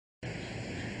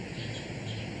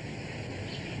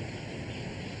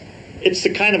it's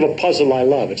the kind of a puzzle I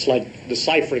love. It's like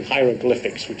deciphering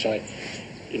hieroglyphics, which I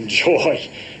enjoy.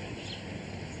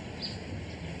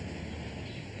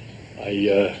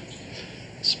 I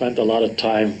spent a lot of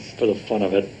time for the fun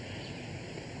of it.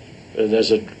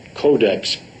 There's a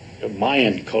codex, a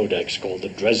Mayan codex called the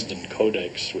Dresden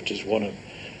Codex, which is one of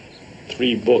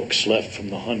 3 books left from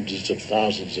the hundreds of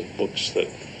thousands of books that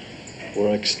were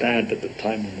extant at the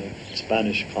time when the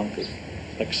Spanish conquered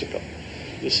Mexico.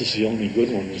 This is the only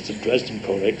good one, was the Dresden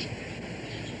Codex.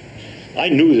 I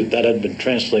knew that had been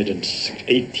translated in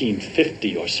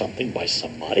 1850 or something by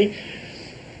somebody,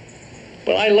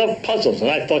 but I love puzzles,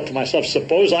 and I thought to myself,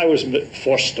 suppose I was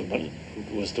Forsterman,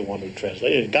 who was the one who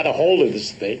translated, and got a hold of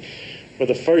this thing for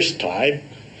the first time,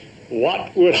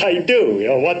 what would I do? You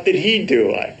know, what did he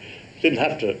do? I didn't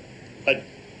have to.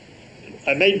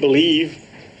 I made believe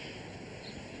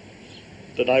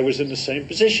that I was in the same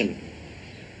position.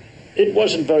 It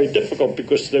wasn't very difficult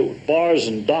because there were bars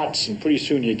and dots, and pretty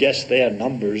soon you guess their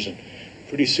numbers, and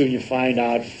pretty soon you find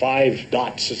out 5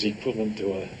 dots is equivalent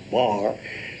to a bar,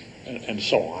 and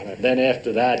so on. And then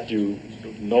after that, you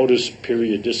notice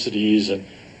periodicities and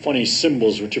funny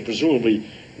symbols, which are presumably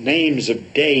names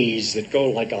of days that go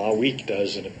like our week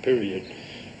does in a period,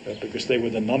 because they were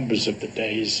the numbers of the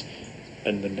days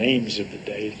and the names of the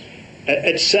days,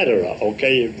 etc.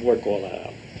 Okay, you work all that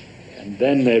out. And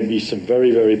then there'd be some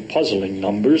very, very puzzling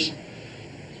numbers,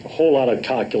 a whole lot of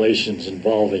calculations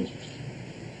involving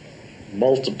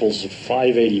multiples of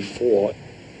 584,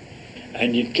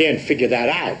 and you can't figure that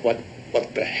out, what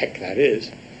the heck that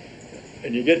is.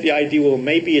 And you get the idea, well,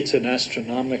 maybe it's an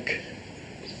astronomic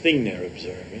thing they're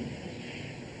observing.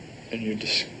 And you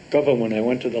discover, when I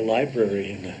went to the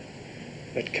library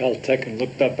at Caltech and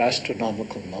looked up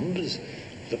astronomical numbers,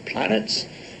 the planets,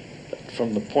 that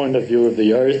from the point of view of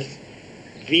the Earth,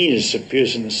 Venus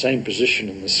appears in the same position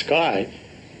in the sky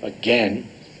again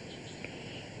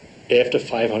after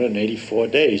 584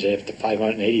 days, after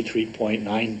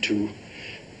 583.92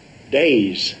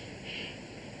 days.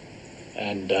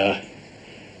 And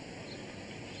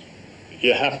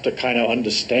you have to kind of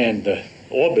understand the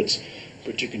orbits,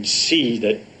 but you can see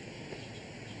that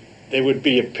there would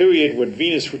be a period when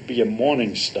Venus would be a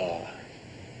morning star,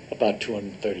 about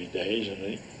 230 days, and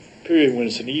a period when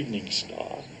it's an evening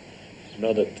star,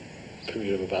 another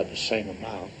period of about the same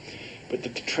amount. But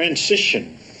that the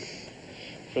transition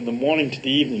from the morning to the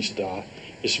evening star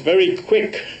is very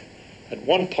quick at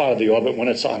one part of the orbit. When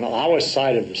it's on our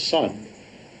side of the sun,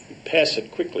 you pass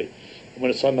it quickly. And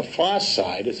when it's on the far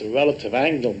side, it's a relative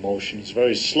angular motion, it's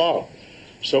very slow.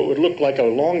 So it would look like a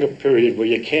longer period where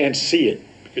you can't see it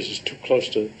because it's too close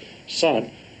to the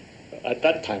sun. At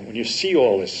that time, when you see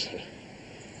all this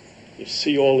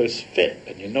fit,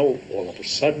 and you know all of a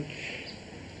sudden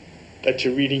that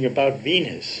you're reading about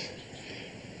Venus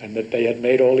and that they had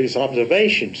made all these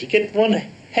observations. You get one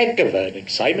heck of an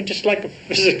excitement, just like a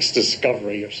physics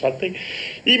discovery or something.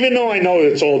 Even though I know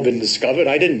it's all been discovered,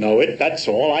 I didn't know it, that's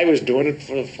all. I was doing it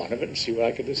for the fun of it and see what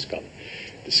I could discover.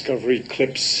 Discover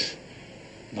eclipse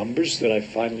numbers that I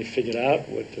finally figured out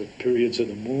with the periods of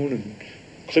the moon and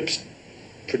eclipse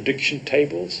prediction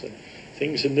tables and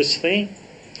things in this thing.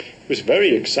 It was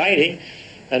very exciting,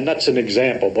 and that's an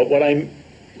example. But what I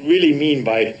really mean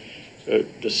by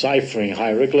deciphering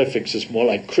hieroglyphics is more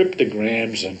like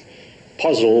cryptograms and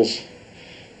puzzles,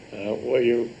 where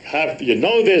you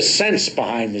know there's sense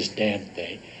behind this damn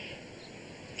thing.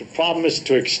 The problem is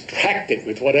to extract it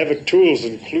with whatever tools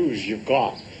and clues you've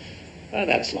got. And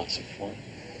that's lots of fun.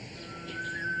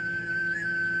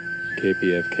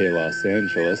 KPFK Los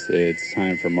Angeles, it's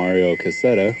time for Mario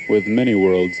Cassetta with Many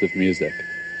Worlds of Music.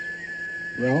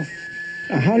 Ralph,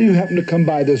 how do you happen to come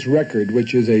by this record,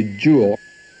 which is a jewel?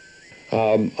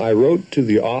 I wrote to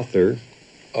the author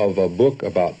of a book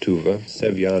about Tuva,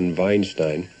 Sevjan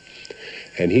Weinstein,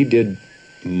 and he did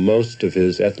most of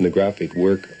his ethnographic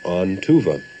work on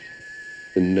Tuva.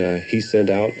 And he sent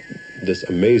out this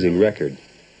amazing record.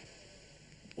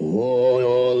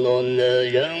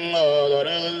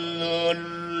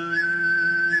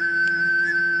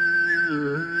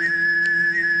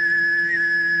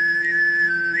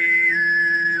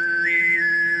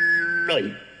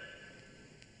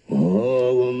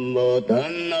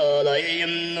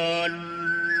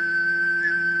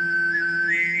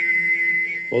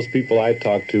 Most people I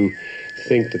talk to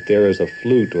think that there is a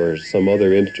flute or some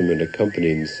other instrument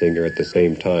accompanying the singer at the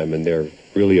same time, and they're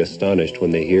really astonished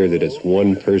when they hear that it's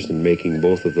one person making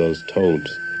both of those tones.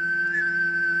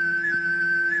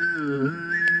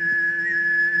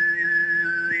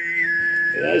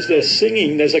 As they're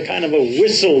singing, there's a kind of a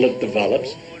whistle that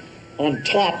develops on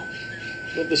top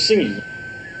of the singing.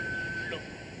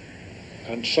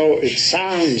 And so it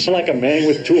sounds like a man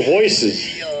with two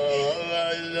voices.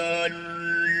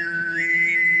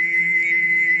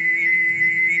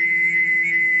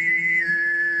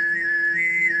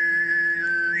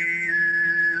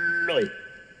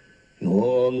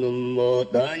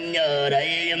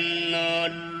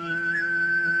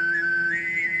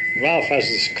 Ralph has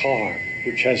this car,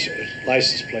 which has a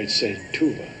license plate saying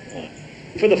Tuva.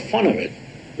 For the fun of it,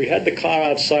 we had the car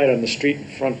outside on the street in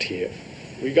front here.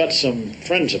 We got some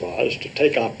friends of ours to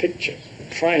take our picture,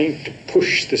 trying to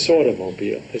push this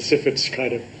automobile as if it's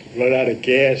kind of run out of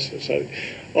gas or something,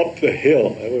 up the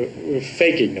hill. We're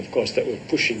faking, of course, that we're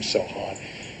pushing so hard.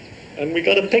 And we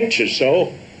got a picture,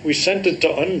 so we sent it to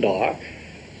Undar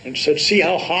and said, see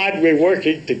how hard we're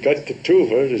working to get to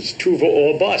Tuva. It's Tuva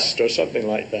or bust or something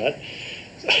like that.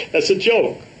 That's a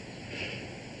joke.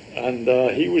 And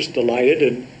he was delighted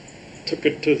and took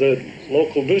it to the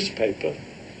local newspaper,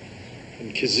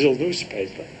 the Kizil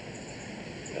newspaper.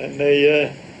 And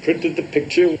they printed the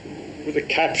picture with a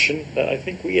caption that I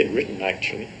think we had written,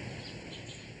 actually.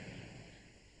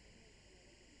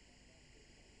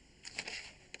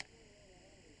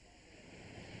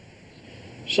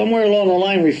 Somewhere along the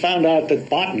line, we found out that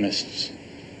botanists,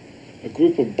 a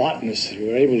group of botanists who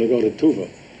were able to go to Tuva,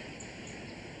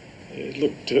 it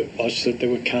looked to us that they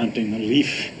were counting the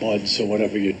leaf buds or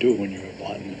whatever you do when you're a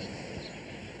botanist.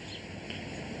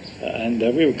 And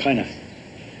we were kind of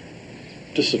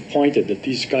disappointed that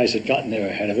these guys had gotten there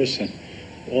ahead of us, and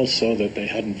also that they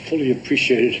hadn't fully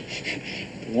appreciated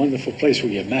the wonderful place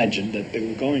we imagined that they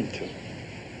were going to.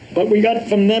 But we got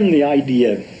from them the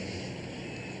idea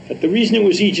that the reason it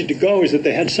was easy to go is that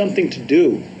they had something to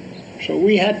do. So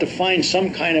we had to find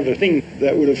some kind of a thing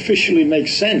that would officially make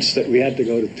sense that we had to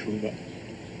go to Tuva.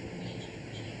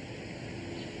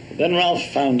 Then Ralph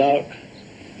found out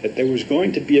that there was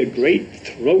going to be a great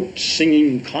throat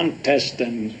singing contest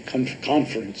and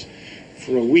conference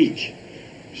for a week,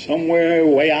 somewhere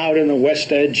way out in the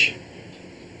west edge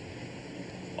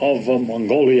of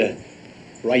Mongolia,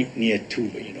 right near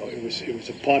Tuva. You know, it was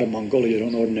a part of Mongolia you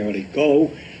don't ordinarily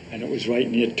go, and it was right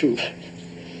near Tuva.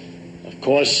 Of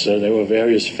course, there were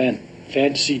various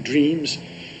fantasy dreams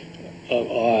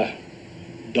of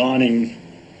donning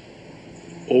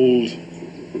old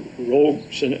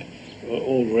robes and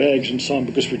old rags and so on,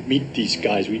 because we'd meet these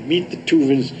guys. We'd meet the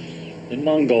Tuvans in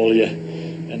Mongolia,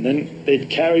 and then they'd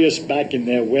carry us back in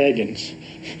their wagons,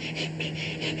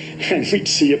 and we'd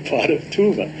see a part of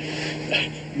Tuva.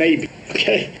 Maybe.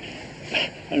 Okay?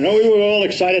 I know we were all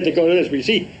excited to go to this, but you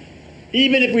see,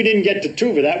 even if we didn't get to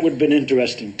Tuva, that would have been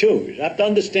interesting too. You have to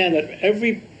understand that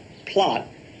every plot,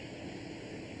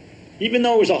 even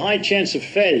though it was a high chance of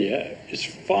failure, as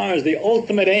far as the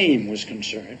ultimate aim was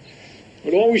concerned,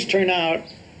 would always turn out,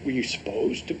 we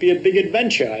suppose, to be a big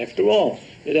adventure. After all,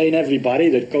 it ain't everybody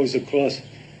that goes across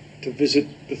to visit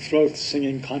the throat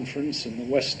singing conference in the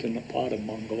western part of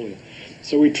Mongolia.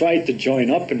 So we tried to join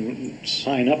up and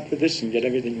sign up for this and get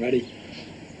everything ready.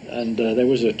 And there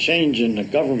was a change in the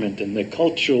government, and the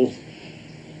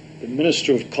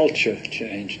Minister of Culture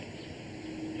changed.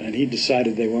 And he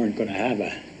decided they weren't going to have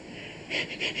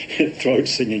a throat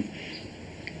singing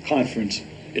conference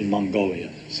in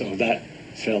Mongolia. So that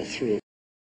fell through.